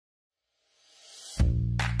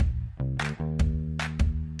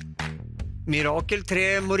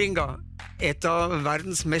Mirakeltre Moringa, et av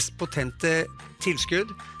verdens mest potente tilskudd,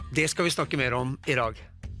 det skal vi snakke mer om i dag.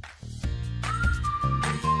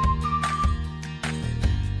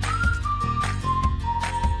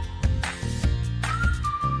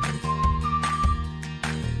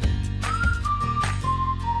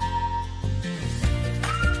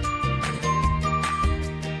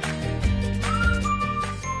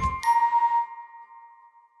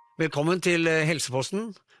 Velkommen til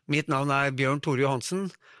Helseposten. Mitt navn Bjørn Tore Johansen,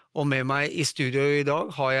 og med meg i studio i dag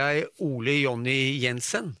har jeg Ole Jonny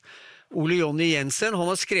Jensen. Ole Jonny Jensen, han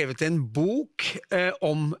har skrevet en bok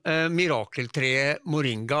om mirakeltreet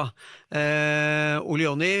Moringa. Ole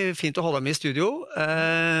Jonny, fint å ha deg med i studio.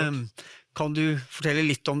 Kan du fortelle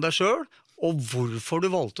litt om deg selv, og hvorfor du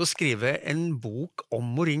valgte å skrive en bok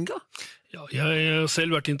om Moringa? Ja, jeg har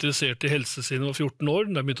selv vært interessert i helse siden jeg var 14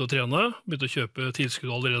 år, da jeg begynte å trene, begynte å kjøpe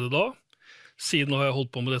tilskudd allerede da. Siden har jeg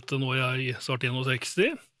holdt på med dette, nå er jeg snart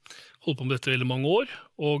 61, holdt på med dette veldig mange år,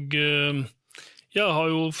 og jeg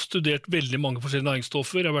har jo studert veldig mange forskjellige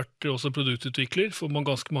næringsstoffer, jeg har vært også produktutvikler for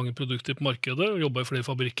ganske mange produkter på markedet, og jobbet i flere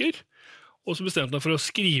fabrikker, og så bestemte jeg for å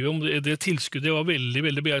skrive om det tilskuddet jeg var veldig,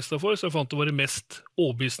 veldig begeistret for, så jeg fant det var det mest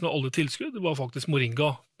overbevisende av alle tilskudd, det var faktisk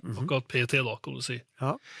Moringa, akkurat PT da, kan du si.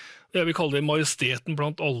 Ja. Jeg vil kalle det majesteten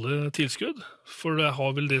blant alle tilskudd, for det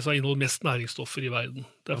har vel det som inneholder mest næringsstoffer i verden.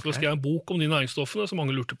 Derfor skal jeg ha en bok om de næringsstoffene som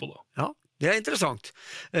mange lurte på da. Ja, det interessant.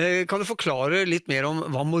 Kan du forklare litt mer om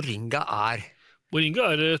hva Moringa er?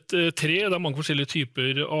 Moringa er et tre, det er mange forskjellige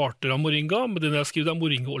typer arter av Moringa, men den jeg har skrevet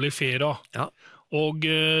Moringa oleifera. Ja. Og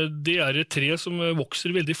det er et tre som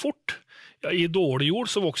vokser veldig fort. Ja, i dårlig jord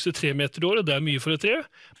så vokser 3 meter i året, det er mye for et tre,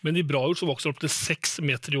 men i bra jord så vokser det opp til 6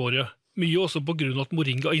 meter i året. Mye også på grunn av at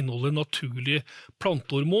Moringa inneholder naturlig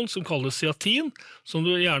plantehormon som kalles zeatin, som du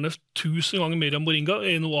gjerne 1000 ganger mer av Moringa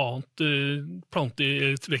enn noe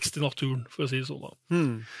annet vekst i naturen, for å si det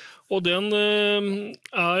sånn. Og den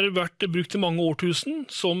vært brukt i mange årtusen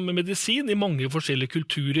som medisin i mange forskjellige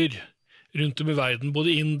kulturer rundt om i verden,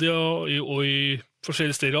 både i India og i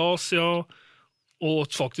forskjellige steder i Asia,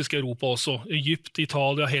 og faktisk Europa også. Egypt,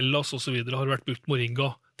 Italia, Hellas og så videre har vært brukt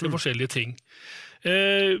Moringa til forskjellige ting.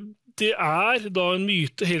 Det da en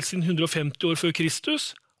myte helt siden 150 år før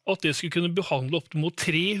Kristus, at det skulle kunne behandle opp mot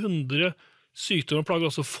 300 sykdommer og plager,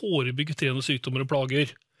 altså forebygge 300 sykdommer og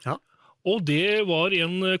plager. Ja. Og det var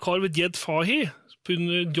en kar ved Jed Fahy, på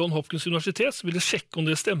John Hopkins universitet, som ville sjekke om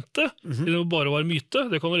det stemte, eller om det bare var myte.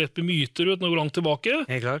 Det kan være rett med myter uten å gå langt tilbake.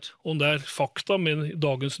 Helt klart. Om det fakta med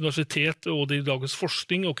dagens universitet og dagens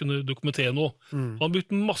forskning å kunne dokumentere noe. Han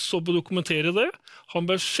brukte masse opp å dokumentere det. Han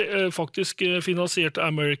ble faktisk finansiert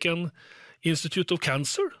av American Institute of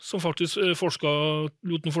Cancer, som faktisk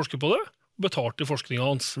lot den forske på det, og betalte forskningen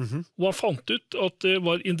hans. Og han fant ut at det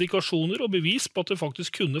var indikasjoner og bevis på at det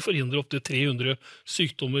faktisk kunne forhindre opp til 300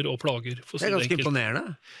 sykdommer og plager. Det ganske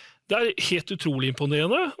imponerende. Det helt utrolig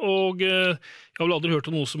imponerende, og jeg har vel aldri hørt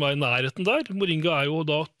om noe som i nærheten der. Moringa jo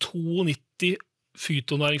da 92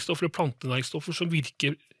 fytonæringsstoffer eller plantenæringsstoffer som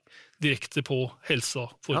virker direkte på helsa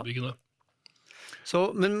forebyggende. Så,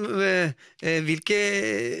 men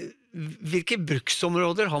hvilke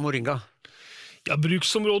bruksområder har Moringa? Ja,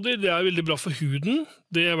 bruksområder, det veldig bra for huden.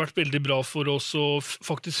 Det har vært veldig bra for oss å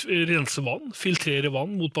faktisk rense vann, filtrere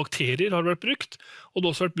vann mot bakterier har vært brukt, og det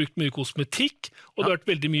har også vært brukt mye kosmetikk, og det har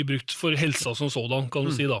vært veldig mye brukt for helsa som sådan, kan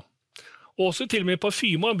du si da. Og også til og med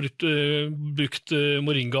parfyme har brukt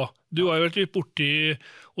Moringa. Du har jo vært litt borti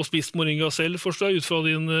og spist Moringa selv, forstår jeg, ut fra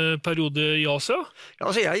din periode i Asia? Ja,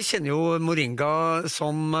 altså jeg kjenner jo Moringa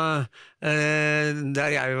som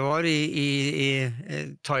der jeg var i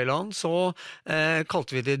Thailand, så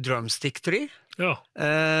kalte vi det drumstick tree. Ja.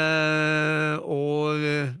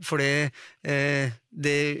 Og for det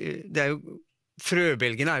jo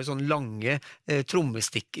frøbelgene jo sånn lange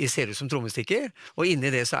ser ut som trommestikker, og inni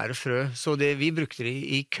det så det frø, så vi brukte det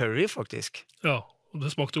i curry faktisk. Ja, og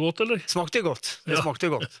det smakte godt, eller? Smakte godt, smakte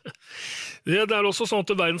godt. Det også sånn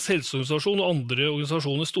at Verdens helseorganisasjon og andre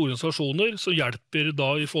organisasjoner, store organisasjoner, som hjelper da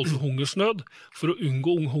i forhold til hungersnød, for å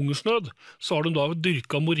unngå hungersnød, så har de da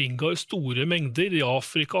dyrket Moringa i store mengder i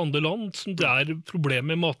Afrika og andre land, som det problem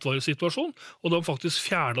med matvaresituasjon, og de har faktisk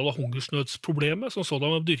fjernet da hungersnødsproblemet, som sådan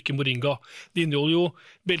med å dyrke Moringa. Det inneholder jo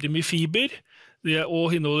veldig mye fiber,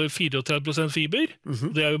 og inneholder 34% fiber,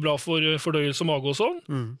 det jo bra for fordøyelse og mage og sånn,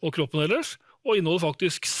 og kroppen ellers, og inneholder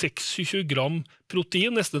faktisk 26 gram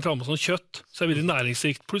protein, nesten samme som kjøtt, så veldig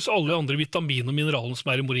næringsrikt, pluss alle andre vitamin og mineraler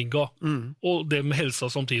som i Moringa, og det med helsa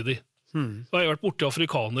samtidig. Da har jeg vært borte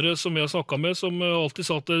afrikanere som jeg har snakket med, som alltid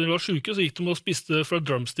sa at når de var syke, så gikk de og spiste fra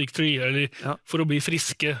drumstick tree, eller for å bli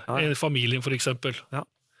friske, familien for eksempel. Ja.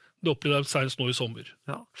 Det opplevde jeg senest nå i sommer.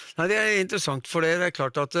 Ja. Nei, det er interessant, for det er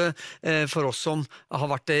klart at for oss som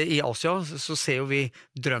har vært i Asia, så ser jo vi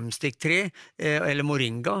drømstikktre, eller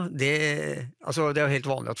moringa, altså det er jo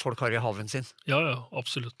helt vanlig at folk har i haven sin. Ja,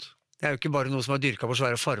 absolutt. Det er jo ikke bare noe som er dyrket på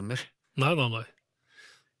svære farmer. Nei.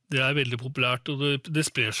 Det er veldig populært, og det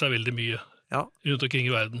sprer seg veldig mye rundt omkring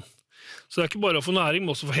i verden. Så det er ikke bare for næring,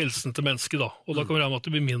 men også for helsen til mennesket. Og da kan vi regne med at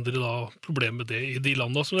det blir mindre problem med det i de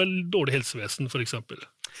landene som er dårlig helsevesen, for eksempel.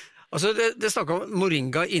 Altså det snakket om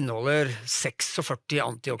moringa inneholder 46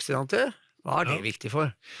 antioksidanter. Hva er det viktig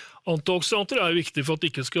for? Antioksidanter er viktig for at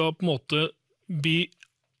det ikke skal på en måte bli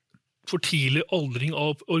for tidlig aldring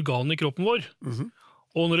av organene i kroppen vår.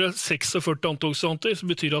 Og når det er 46 antioksidanter, så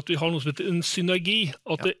betyr det at vi har noe som heter en synergi.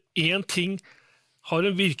 At en ting har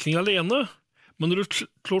en virkning alene, men når du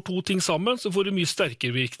slår to ting sammen, så får du mye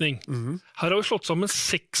sterkere virkning. Her har vi slått sammen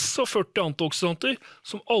 46 antioksidanter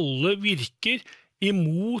som alle virker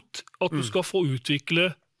imot at du skal få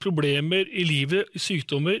utvikle problemer i livet,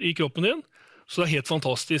 sykdommer i kroppen din. Så det er helt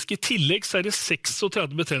fantastisk. I tillegg så er det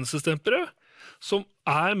 36 betennelsesdempere som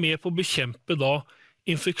er med på å bekjempe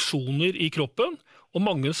infeksjoner i kroppen. Og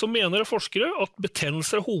mange som mener forskere at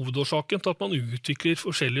betennelser er hovedårsaken til at man utvikler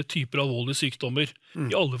forskjellige typer alvorlige sykdommer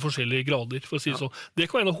i alle forskjellige grader, for å si det sånn. Det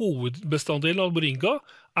kan være en av hovedbestanddelene av moringa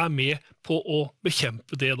er med på å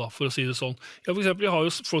bekjempe det, for å si det sånn. For eksempel, jeg har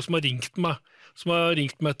jo folk som har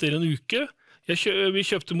ringt meg etter en uke. Vi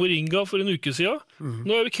kjøpte moringa for en uke siden.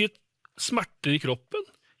 Nå er vi kvitt smerter i kroppen.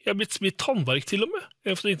 Jeg har blitt smitt tannverk til og med.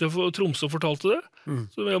 Jeg ringte for Tromsø og fortalte det.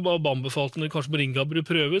 Så jeg bare anbefalte kanskje moringa burde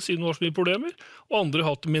prøve, siden det var så mye problemer. Og andre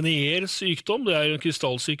har hatt Meniere-sykdom. Det er en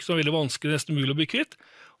krystallsyke som er veldig vanskelig, nesten mulig å bli kvitt.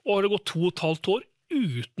 Og har det gått 2,5 år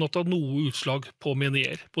uten at det har noe utslag på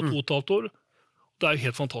Meniere på 2,5 år. Det er jo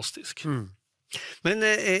helt fantastisk. Men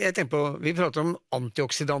jeg tenker på, vi prater om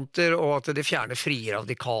antioksidanter og at det fjerner frie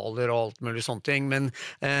radikaler og alt mulig sånne ting, men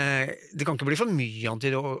det kan ikke bli for mye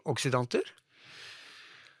antioksidanter?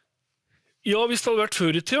 Ja, hvis det hadde vært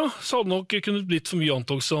før i tida, så hadde det nok kunnet blitt for mye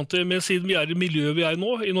antioksidanter, men siden vi er i miljøet vi er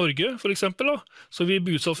nå, i Norge for eksempel, så vi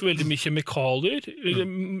blir utsatt for veldig mye kjemikalier,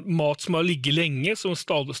 mat som har ligget lenge, som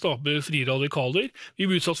staber frie radikaler, vi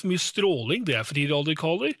blir utsatt for mye stråling, det er frie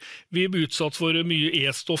radikaler, vi blir utsatt for mye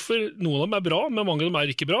E-stoffer, noen av dem er bra, men mange av dem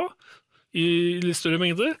er ikke bra, i litt større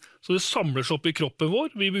mengder, så det samler seg opp i kroppen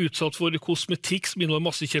vår. Vi blir utsatt for kosmetikk som inneholder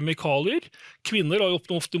masse kjemikalier. Kvinner har jo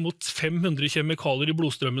ofte mot 500 kjemikalier i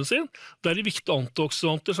blodstrømmen sin. Det er viktige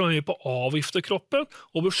antioksidanter som er med på å avgifte kroppen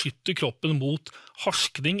og beskytte kroppen mot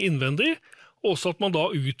harskning innvendig. Også at man da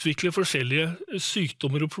utvikler forskjellige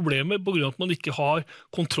sykdommer og problemer på grunn av at man ikke har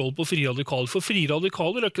kontroll på frie radikaler. For frie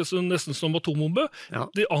radikaler er ikke nesten som atombombe.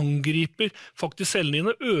 De angriper faktisk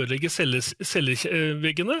cellene dine, ødelegger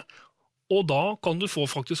celleveggene, og da kan du få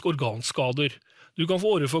faktisk organskader. Du kan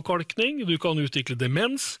få åreforkalkning, du kan utvikle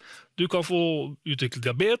demens, du kan få utvikle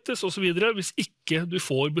diabetes og så videre, hvis ikke du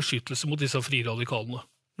får beskyttelse mot disse frie radikalene.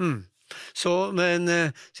 Så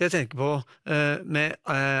jeg tenker på med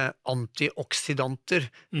antioksidanter.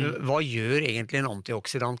 Hva gjør egentlig en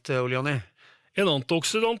antioksidant, Ole Jonny? En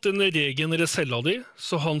antioksidant den regenererer cella di,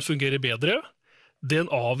 så han fungerer bedre.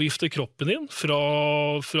 Den avgifter kroppen din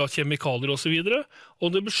fra kjemikalier og så videre,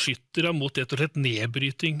 og det beskytter deg mot rett og slett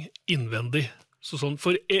nedbryting innvendig.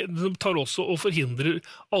 Det tar også og forhindrer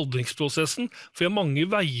aldringsprosessen, for det er mange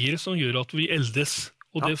veier som gjør at vi eldes,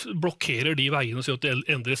 og det blokkerer de veiene som gjør at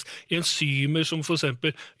det endres. Enzymer som for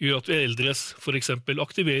eksempel gjør at vi eldres, for eksempel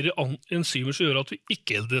aktiverer enzymer som gjør at vi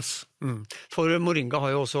ikke eldes. For moringa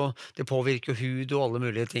har jo også, det påvirker hud og alle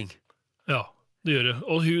mulige ting. Ja, det gjør det.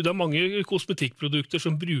 Og det er mange kosmetikkprodukter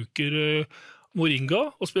som bruker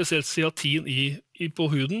moringa, og spesielt zeatin på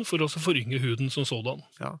huden, for å forynge huden som sådan.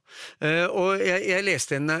 Ja. Og jeg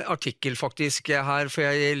leste en artikkel faktisk her, for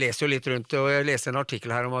jeg leser jo litt rundt det, og jeg leste en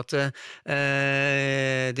artikkel her om at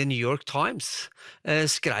The New York Times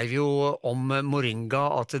skrev jo om moringa,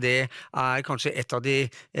 at det er kanskje et av de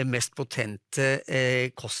mest potente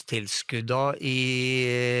kosttilskudda i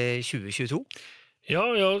 2022. Ja,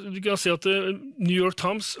 du kan si at New York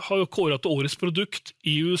Times har jo kåret til årets produkt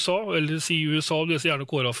i USA, eller si i USA, det er gjerne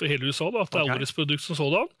kåret for hele USA, at det er årets produkt som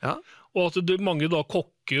sådan. Og at mange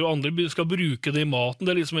kokker og andre skal bruke det i maten.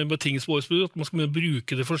 Det er liksom en betingelse på årets produkt, at man skal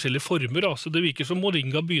bruke det i forskjellige former. Så det virker som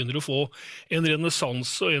moringa begynner å få en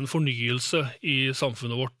renessanse og en fornyelse i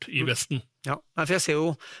samfunnet vårt i Vesten. Ja, for jeg ser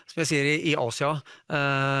jo, som jeg sier, i Asia,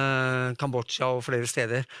 Kambodsja og flere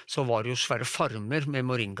steder, så var det jo svære farmer med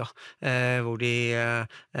moringa, hvor de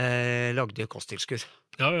lagde kosttilskudd.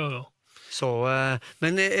 Ja.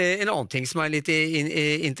 Men en annen ting som litt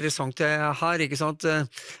interessant her, ikke sant?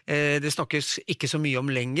 Det snakkes ikke så mye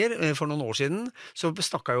om lenger. For noen år siden så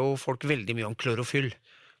snakket jo folk veldig mye om klorofyll.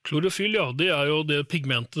 Klorofyll, ja, det jo det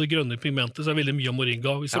pigmentet, det grønne pigmentet, så veldig mye av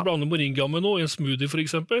moringa. Hvis jeg blander moringa med noe, en smoothie for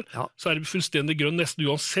eksempel, så det fullstendig grønn nesten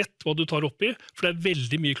uansett hva du tar oppi, for det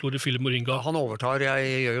veldig mye klorofyll i moringa. Han overtar,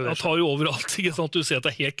 jeg gjør jo det. Han tar jo overalt, ikke sant? Du ser at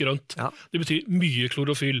det helt grønt. Det betyr mye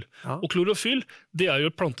klorofyll. Og klorofyll, det jo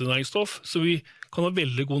et plantenæringsstoff, så vi kan ha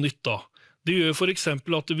veldig god nytte av. Det gjør for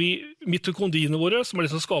eksempel at mitokondriene våre, som det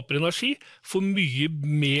som skaper energi, får mye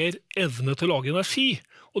mer evne til å lage energi.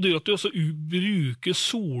 Og det gjør at du også bruker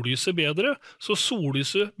sollyset bedre, så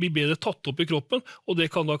sollyset blir bedre tatt opp i kroppen, og det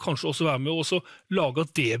kan da kanskje også være med å lage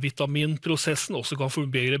at D-vitaminprosessen også kan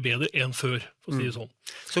fungere bedre enn før, for å si det sånn.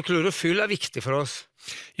 Så klorofyll viktig for oss?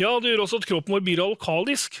 Ja, det gjør også at kroppen vår blir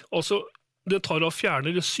alkalisk, altså det tar og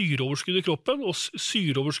fjerner syreoverskudd i kroppen, og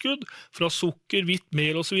syreoverskudd fra sukker, hvitt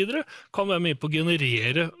mel og så videre, kan være med på å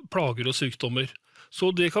generere plager og sykdommer.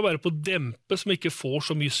 Så det kan være på å dempe som ikke får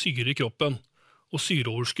så mye syre i kroppen. Og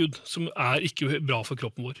syreoverskudd, som ikke bra for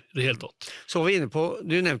kroppen vår i det hele tatt. Så var vi inne på,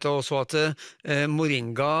 du nevnte også at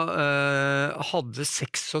moringa hadde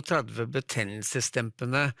 36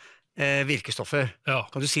 betennelsesdempende virkestoffer.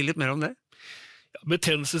 Kan du si litt mer om det? Ja,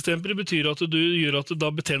 betennelsesdempere betyr at du gjør at da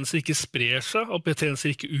betennelser ikke sprer seg, at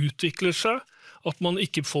betennelser ikke utvikler seg, at man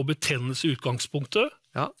ikke får betennelse i utgangspunktet.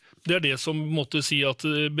 Det det som måtte si at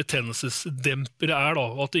betennelsesdempere da.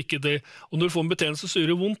 At ikke det, og når du får en betennelse, så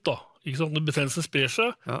gjør det vondt da. Ikke sant? Når betennelsen sprer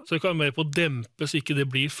seg, så det kan være med på å dempe så ikke det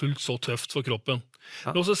blir fullt så tøft for kroppen.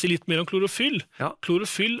 Men også si litt mer om klorofyll.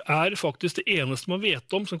 Klorofyll faktisk det eneste man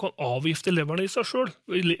vet om som kan avgifte leverne i seg selv.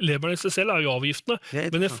 Leverne i seg selv jo avgiftende,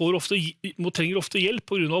 men man trenger ofte hjelp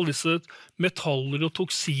på grunn av alle disse metaller og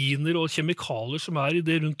toksiner og kjemikalier som i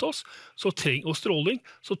det rundt oss, og stråling,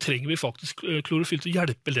 så trenger vi faktisk klorofyll til å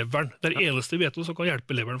hjelpe leveren. Det det eneste vi vet om som kan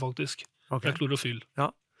hjelpe leveren faktisk. Det klorofyll.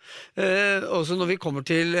 Også når vi kommer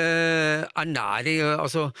til ernæring,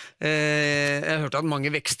 jeg har hørt at mange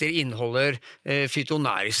vekster inneholder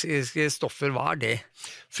fytonæriske stoffer. Hva det?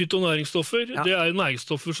 Fytonæringsstoffer, det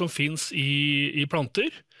næringsstoffer som finnes i planter,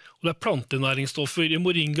 og det plantenæringsstoffer. I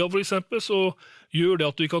moringa for eksempel, så gjør det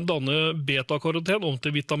at vi kan danne beta-karoten om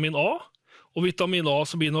til vitamin A, og vitamin A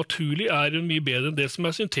som blir naturlig mye bedre enn det som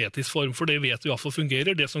syntetisk form, for det vet vi i hvert fall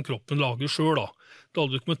fungerer, det som kroppen lager selv da. Det har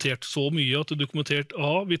dokumentert så mye at det dokumentert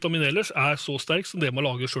vitamin ellers så sterk som det man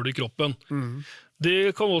lager selv i kroppen.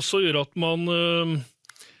 Det kan også gjøre at man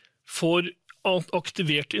får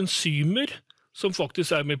aktivert enzymer som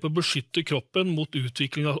faktisk med på å beskytte kroppen mot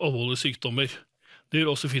utvikling av alvorlige sykdommer. Det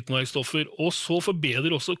gjør også fytonæringsstoffer, og så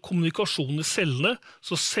forbedrer også kommunikasjonen i cellene,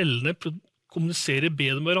 så cellene kommuniserer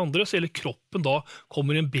bedre med hverandre, så hele kroppen da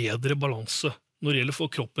kommer i en bedre balanse når det gjelder for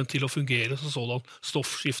kroppen til å fungere som sådan,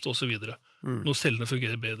 stoffskift og så videre. Når cellene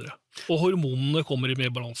fungerer bedre. Og hormonene kommer i mer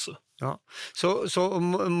balanse. Så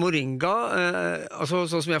moringa, sånn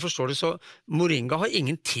som jeg forstår det, så moringa har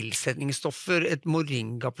ingen tilsetningsstoffer. Et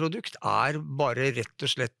moringaprodukt bare rett og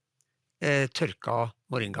slett tørka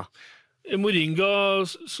moringa. Moringa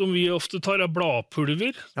som vi ofte tar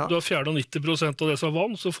bladpulver. Du har 94% av det som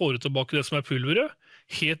vann, så får du tilbake det som pulveret.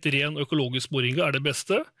 Helt ren økologisk moringa det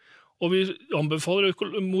beste. Og vi anbefaler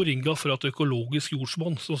moringa fra et økologisk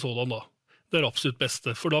jordsmonn som sådan da. Det absolutt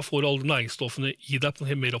beste, for da får du alle næringsstoffene i deg på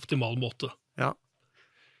en mer optimal måte.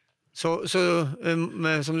 Så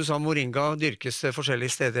som du sa, moringa dyrkes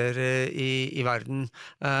forskjellige steder i verden.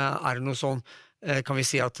 Det noe sånn, kan vi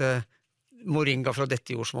si at moringa fra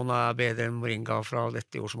dette jordsmonnet bedre enn moringa fra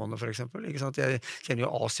dette jordsmonnet for eksempel? Ikke sant? Jeg kjenner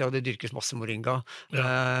jo Asia, og det dyrkes masse moringa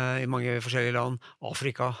i mange forskjellige land.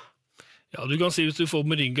 Afrika. Ja, du kan si hvis du får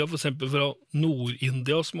moringa for eksempel fra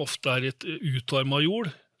Nord-India, som ofte et utarmet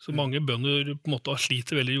jord, så mange bønder på en måte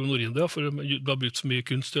sliter veldig i Nord-India, for det har brukt så mye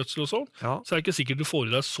kunstgjødsel og sånn, så det ikke sikkert du får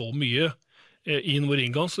i deg så mye i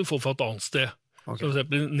moringaen som du får fra et annet sted. Så for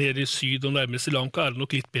eksempel nede i syd og nærmere Sri Lanka det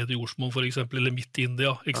nok litt bedre jordsmonn for eksempel, eller midt i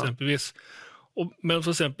India eksempelvis. Men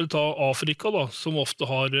for eksempel ta Afrika da, som ofte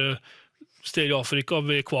har steder i Afrika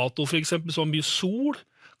ved ekvator for eksempel, som har mye sol,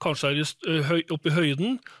 kanskje oppe i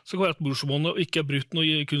høyden, så kan det være at jordsmonnet ikke brutt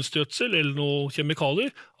noe kunstgjødsel eller noe kjemikalier,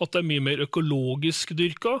 at det mye mer økologisk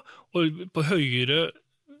dyrka, og på høyere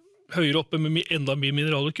oppe med enda mye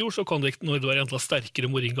mineralrik jord, så kan det være enda sterkere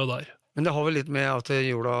moringa der. Men det har vel litt med at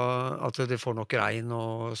det får nok regn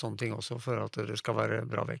og sånne ting også, for at det skal være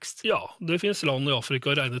bra vekst? Ja, det finnes land i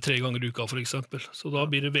Afrika regner 3 ganger i uka for eksempel, så da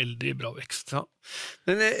blir det veldig bra vekst.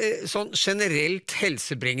 Men sånn generelt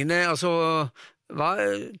helsebringende, hva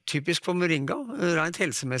typisk for moringa, rent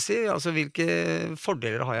helsemessig? Altså, hvilke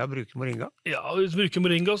fordeler har jeg av å bruke moringa? Ja, hvis du bruker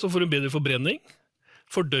moringa, så får du en bedre forbrenning.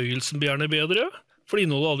 Fordøyelsen blir gjerne bedre, for det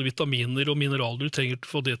inneholder alle vitaminer og mineraler du trenger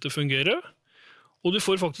for det til å fungere. Og du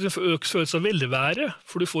får faktisk en økt følelse av velvære,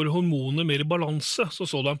 for du får hormoner mer i balanse, så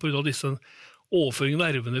sådan på grunn av disse overføringene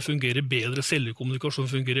av nervene fungerer bedre,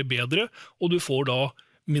 cellekommunikasjon fungerer bedre, og du får da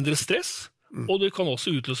mindre stress, og det kan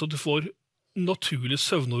også utløse at du får naturlige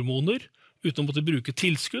søvnhormoner, uten å måtte bruke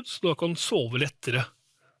tilskudd, så du kan sove lettere.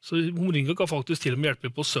 Så moringa kan faktisk til og med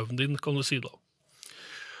hjelpe på søvnen din, kan du si da.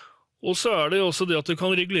 Og så det også det at det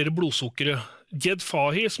kan regulere blodsukkeret. Jed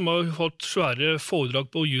Fahy, som har hatt svære foredrag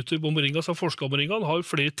på YouTube om moringa, som har forsket om moringa, har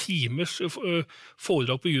flere timers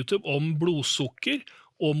foredrag på YouTube om blodsukker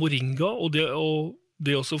og moringa, og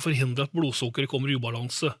det også forhindrer at blodsukkeret kommer i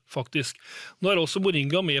ubalanse, faktisk. Nå også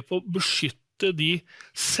moringa med på å beskytte de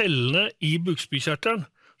cellene i bukspyttkjertelen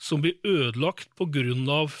som blir ødelagt på grunn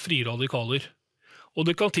av frie radikaler. Og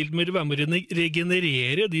det kan til og med være med å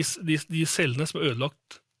regenerere de cellene som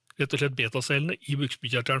ødelagt, rett og slett betacellene i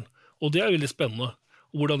bukspyttkjertelen. Og det veldig spennende,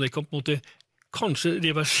 og hvordan det kan på en måte kanskje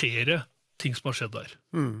reversere ting som har skjedd der.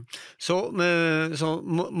 Så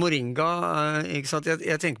moringa, ikke sant?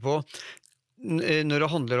 Jeg tenker på, når det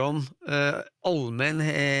handler om allmenn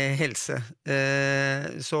helse,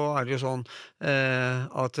 så det jo sånn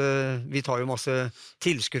at vi tar jo masse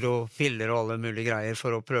tilskudd og piller og alle mulige greier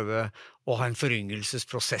for å prøve å ha en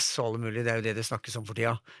foryngelsesprosess og alle mulige, det jo det snakkes om for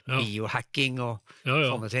tida. Ja. Biohacking og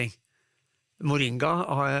sånne ting. Moringa,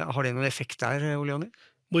 har det noen effekt der, Ole Jonny?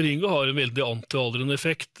 Moringa har en veldig antialdrende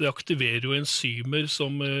effekt. Det aktiverer jo enzymer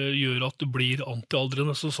som gjør at du blir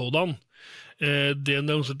antialdrende som sådan. Det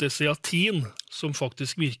også seatin, som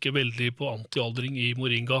faktisk virker veldig på antialdring i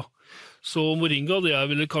moringa. Så moringa det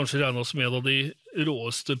vel kanskje regnet som en av de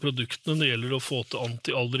råeste produktene når det gjelder å få til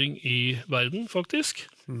antialdring i verden, faktisk.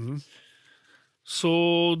 Så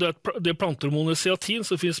det planthormonet seatin,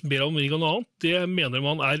 som finnes mer av moringa enn annet, det mener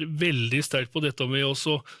man veldig sterkt på dette med å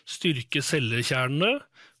styrke cellekjernene,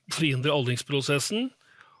 forhindre aldringsprosessen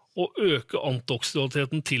og øke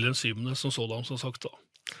antioxidantiteten til enzymene som sådan, som sagt da.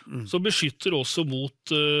 Så beskytter også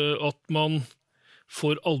mot at man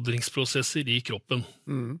får aldringsprosesser i kroppen.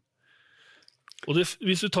 Og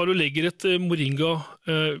hvis du tar og legger et moringa,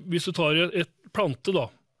 hvis du tar et plante da,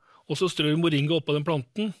 og så strør moringa opp av den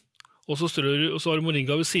planten, og så har du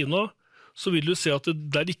moringa ved siden av, så vil du se at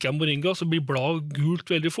der ikke moringa, så blir blad gult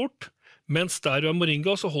veldig fort, mens der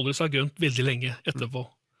moringa, så holder det seg grønt veldig lenge etterpå.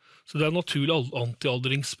 Så det en naturlig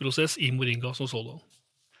antialdringsprosess i moringa som sådan.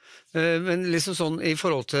 Men liksom sånn, i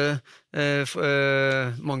forhold til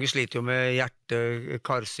mange sliter jo med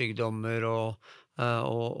hjerte-karsykdommer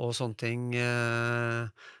og sånne ting.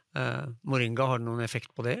 Moringa, har det noen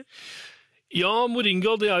effekt på det? Ja,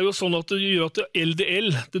 moringa det jo sånn at det gjør at LDL,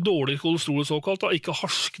 det dårlige kolesterolet såkalt, ikke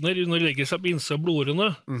harskner når det legger seg på innsida av blodårene,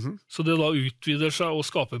 så det da utvider seg og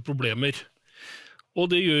skaper problemer. Og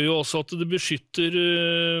det gjør jo også at det beskytter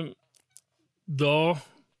da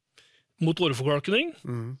mot åreforkalkning,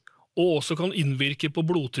 og også kan innvirke på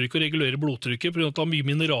blodtrykk og regulere blodtrykket, for det er mye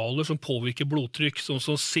mineraler som påvirker blodtrykk, som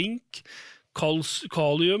zink,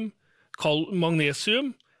 kalium,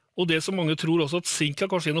 magnesium, og det som mange tror også at zink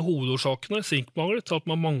kanskje en av hovedårsakene, zinkmangel, til at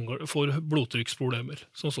man får blodtrykksproblemer,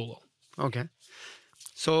 som sådan. Ok.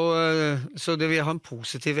 Så det vil ha en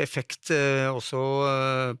positiv effekt også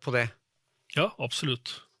på det? Ja,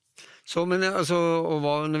 absolutt. Så, men altså,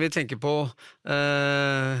 når vi tenker på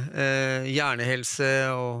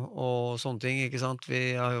hjernehelse og sånne ting, ikke sant?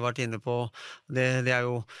 Vi har jo vært inne på, det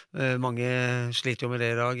jo, mange sliter jo med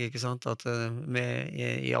det i dag, ikke sant?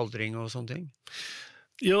 I aldring og sånne ting.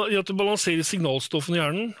 Ja, at det balanserer signalstoffene i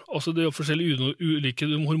hjernen, altså det forskjellige ulike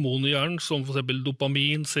hormoner i hjernen, som for eksempel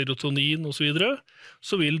dopamin, serotonin og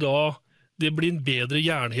så vil da det blir en bedre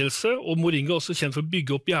hjernehelse, og moringa er også kjent for å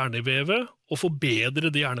bygge opp hjernevevet og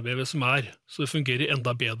forbedre det hjernevevet som så det fungerer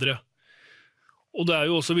enda bedre. Og det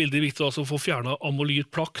jo også veldig viktig å få fjernet amyloid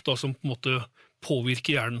plakk da, som på en måte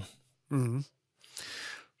påvirker hjernen.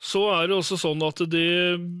 Så det også sånn at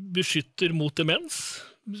det beskytter mot demens,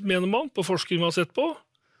 mener man, på forskning man har sett på,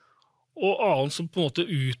 og annet som på en måte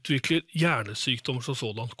utvikler hjernesykdommer som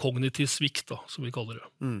sådan, kognitiv svikt da, som vi kaller det.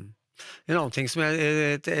 En annen ting som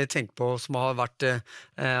jeg tenker på, som har vært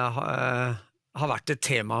et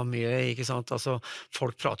tema mye, ikke sant? Altså,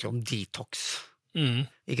 folk prater jo om detox,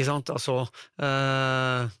 ikke sant? Altså,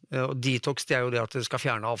 detox det jo det at det skal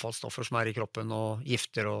fjerne avfallsstoffer som i kroppen, og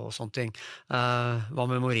gifter og sånne ting. Hva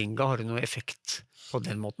med moringa? Har det noen effekt på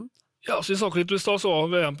den måten? Ja, så vi snakker litt i sted, så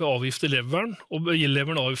vi på avgift i leveren, og i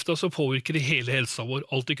leveren avgifta så påvirker det hele helsa vår.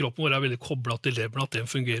 Alt i kroppen vår veldig koblet til leveren, at den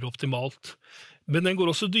fungerer optimalt. Men den går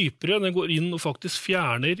også dypere, den går inn og faktisk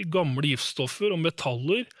fjerner gamle giftstoffer og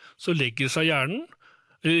metaller som legger seg i hjernen,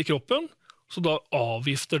 eller i kroppen, så da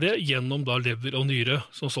avgifter det gjennom da lever og nyre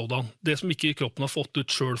som sådan. Det som ikke kroppen har fått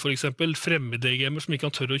ut selv, for eksempel fremmedlegemer som ikke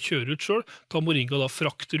kan tørre å kjøre ut selv, tar moringa da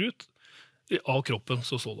frakter ut av kroppen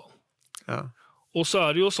som sådan. Ja. Og så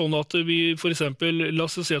det jo sånn at vi, for eksempel, la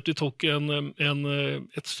oss si at vi tok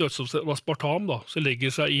et støtstoff av aspartam da, som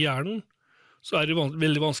legger seg i hjernen, så det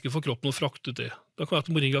veldig vanskelig for kroppen å frakte ut det. Da kan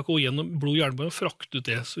at moringa gå gjennom blod- og hjernebarn og frakte ut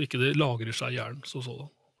det, så ikke det lagrer seg i hjernen som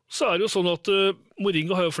sådan. Så det jo sånn at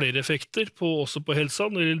moringa har jo flere effekter også på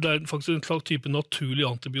helsa. Det faktisk en slags type naturlig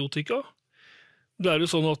antibiotika. Det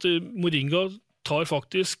jo sånn at moringa tar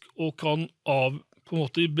faktisk og kan på en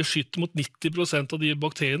måte beskytte mot 90% av de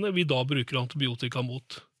bakteriene vi da bruker antibiotika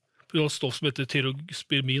mot. Det et stoff som heter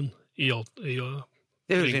tyrospirmin i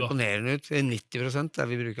det høres imponerende ut, 90% der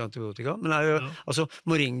vi bruker antibiotika. Men jo, altså,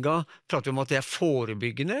 moringa, prater vi om at det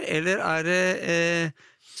forebyggende, eller det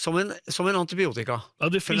som en antibiotika? Ja,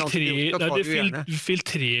 det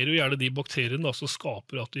filtrerer jo gjerne de bakteriene da, som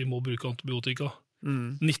skaper at vi må bruke antibiotika.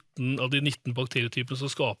 19 av de 19 bakterietypene som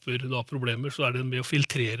skaper da problemer, så det med å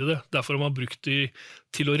filtrere det. Derfor har man brukt det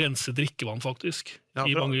til å rense drikkevann faktisk,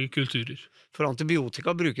 i mange kulturer. For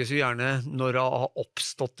antibiotika brukes jo gjerne når det har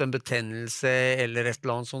oppstått en betennelse eller et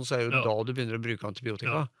eller annet sånt, så jo da du begynner å bruke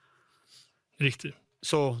antibiotika. Ja. Riktig.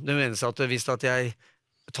 Så det menes at hvis jeg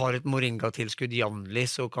tar et moringatilskudd jevnlig,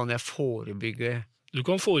 så kan jeg forebygge. Du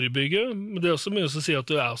kan forebygge, men det også mye å si at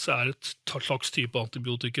det et slags type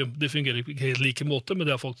antibiotikum. Det fungerer ikke helt like måte, men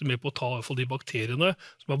det faktisk med på å ta de bakteriene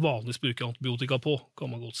som vanligvis bruker antibiotika på, kan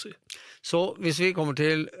man godt si. Så hvis vi kommer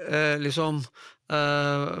til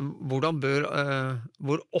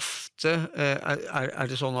hvor ofte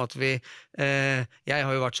det sånn at jeg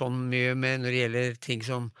har jo vært sånn mye med når det gjelder ting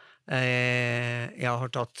som jeg har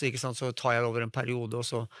tatt, ikke sant, så tar jeg over en periode, og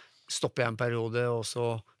så stopper jeg en periode, og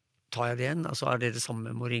så tar jeg det igjen. Altså, det samme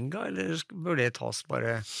med moringa, eller bør det tas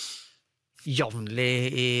bare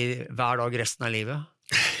jevnlig hver dag resten av livet?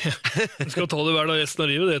 Du skal ta det hver dag resten av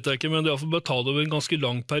livet, det vet jeg ikke, men det bare ta det over en ganske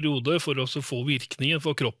lang periode for å få virkningen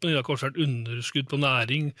for kroppen. Det har kanskje vært underskudd på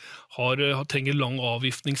næring, trenger lang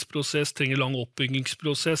avgiftningsprosess, trenger lang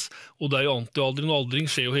oppbyggingsprosess, og det jo antialdring og aldring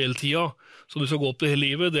skjer jo hele tida. Så du skal gå opp det hele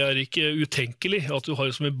livet, det ikke utenkelig at du har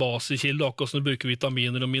det som en basekilde, akkurat som du bruker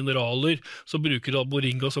vitaminer og mineraler, så bruker du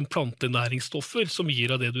moringa som plantenæringsstoffer, som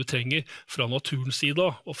gir deg det du trenger fra naturens side,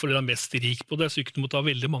 og for det mest rik på det, så ikke du må ta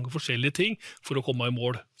veldig mange forskjellige ting for å komme i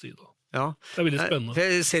mål, sier du. Ja. Det veldig spennende.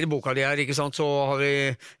 Jeg ser i boka di her, ikke sant, så har vi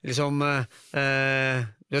liksom,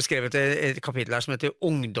 du har skrevet et kapittel her som heter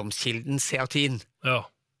Ungdomskilden Zeatin. Ja.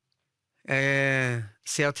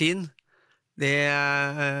 Zeatin,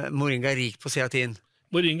 moringa rik på zeatin.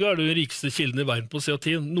 Moringa den rikeste kilden i verden på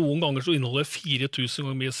zeatin. Noen ganger så inneholder 4000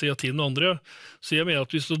 ganger mer zeatin enn andre. Så jeg mener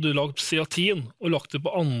at hvis du hadde lagt zeatin og lagt det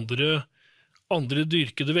på andre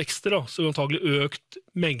dyrkede vekster, da, så har antagelig økt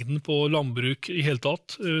mengden på landbruk i hele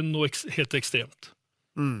tatt noe helt ekstremt.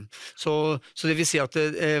 Så det vil si at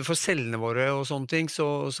for cellene våre og sånne ting,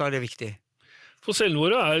 så det viktig? For cellene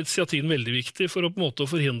våre zeatin veldig viktig for å på en måte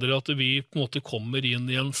forhindre at vi på en måte kommer inn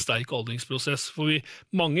i en sterk aldringsprosess. For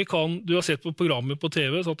du har sett på programmet på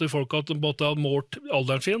TV, så at folk har målt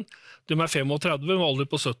alderen sin. De 35 med alder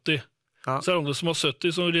på 70. Ja. Så det andre som har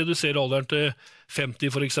 70 som reduserer alderen til 50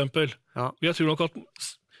 for eksempel. Ja. Jeg tror nok at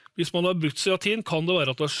hvis man har brukt zeatin, kan det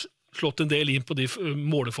være at det har slått en del inn på de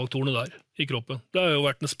målefaktorene der i kroppen. Det har jo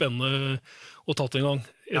vært en spennende å tatt en gang.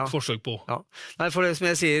 Forsøk på. Ja. Nei, for det som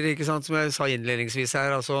jeg sier, ikke sant, som jeg sa innledningsvis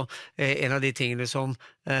her, altså en av de tingene som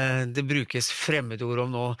det brukes fremmedord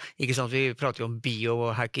om nå, ikke sant, vi prater jo om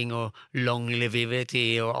biohacking og long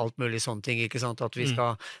longevity og alt mulig sånne ting, ikke sant, at vi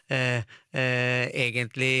skal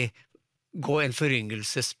egentlig gå en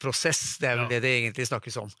foryngelsesprosess, det vel det egentlig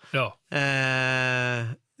snakkes om. Ja.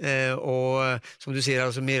 Og som du sier,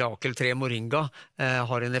 altså Mirakel 3 Moringa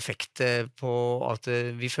har en effekt på at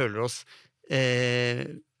vi føler oss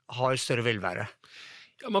har større velvære.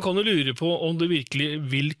 Ja, man kan jo lure på om det virkelig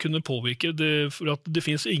vil kunne påvirke det, for at det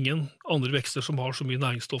finnes ingen andre vekster som har så mye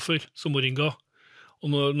næringsstoffer som moringa.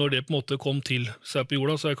 Og når det på en måte kom til seg på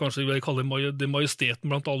jorda, så kanskje jeg kaller det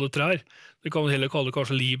majesteten blant alle trær. Det kan vi heller kalle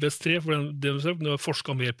kanskje livets tre, for det har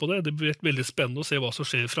forsket mer på det. Det blir veldig spennende å se hva som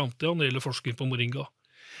skjer i fremtiden når det gjelder forskning på moringa.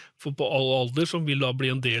 For på all alder som vil da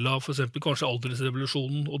bli en del av for eksempel kanskje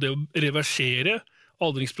aldringsrevolusjonen, og det å reversere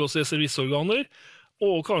aldringsprosesser i visse organer,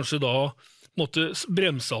 og kanskje da måtte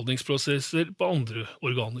bremsealdringsprosesser på andre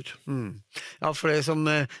organer. Ja, for det som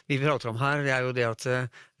vi prater om her, det jo det at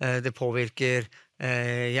det påvirker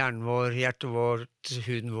hjernen vår, hjertet vårt,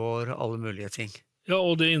 huden vår, alle mulige ting. Ja,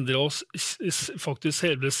 og det endrer oss faktisk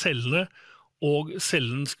hele cellene og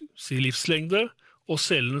cellens livslengde og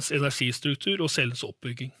cellens energistruktur og cellens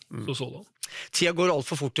oppbygging. Så sådan. Tida går alt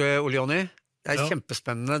for fort, Ole Jonny. Det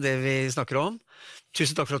kjempespennende det vi snakker om.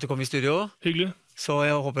 Tusen takk for at du kom i studio. Hyggelig. Så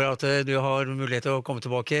jeg håper at du har mulighet til å komme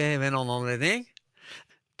tilbake ved en annen anledning.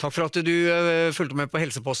 Takk for at du fulgte med på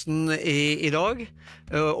Helseposten i dag.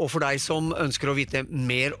 Og for deg som ønsker å vite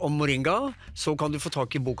mer om moringa, så kan du få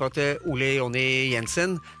tak i boka til Ole Jonny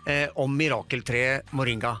Jensen om mirakeltreet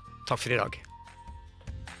moringa. Takk for i dag.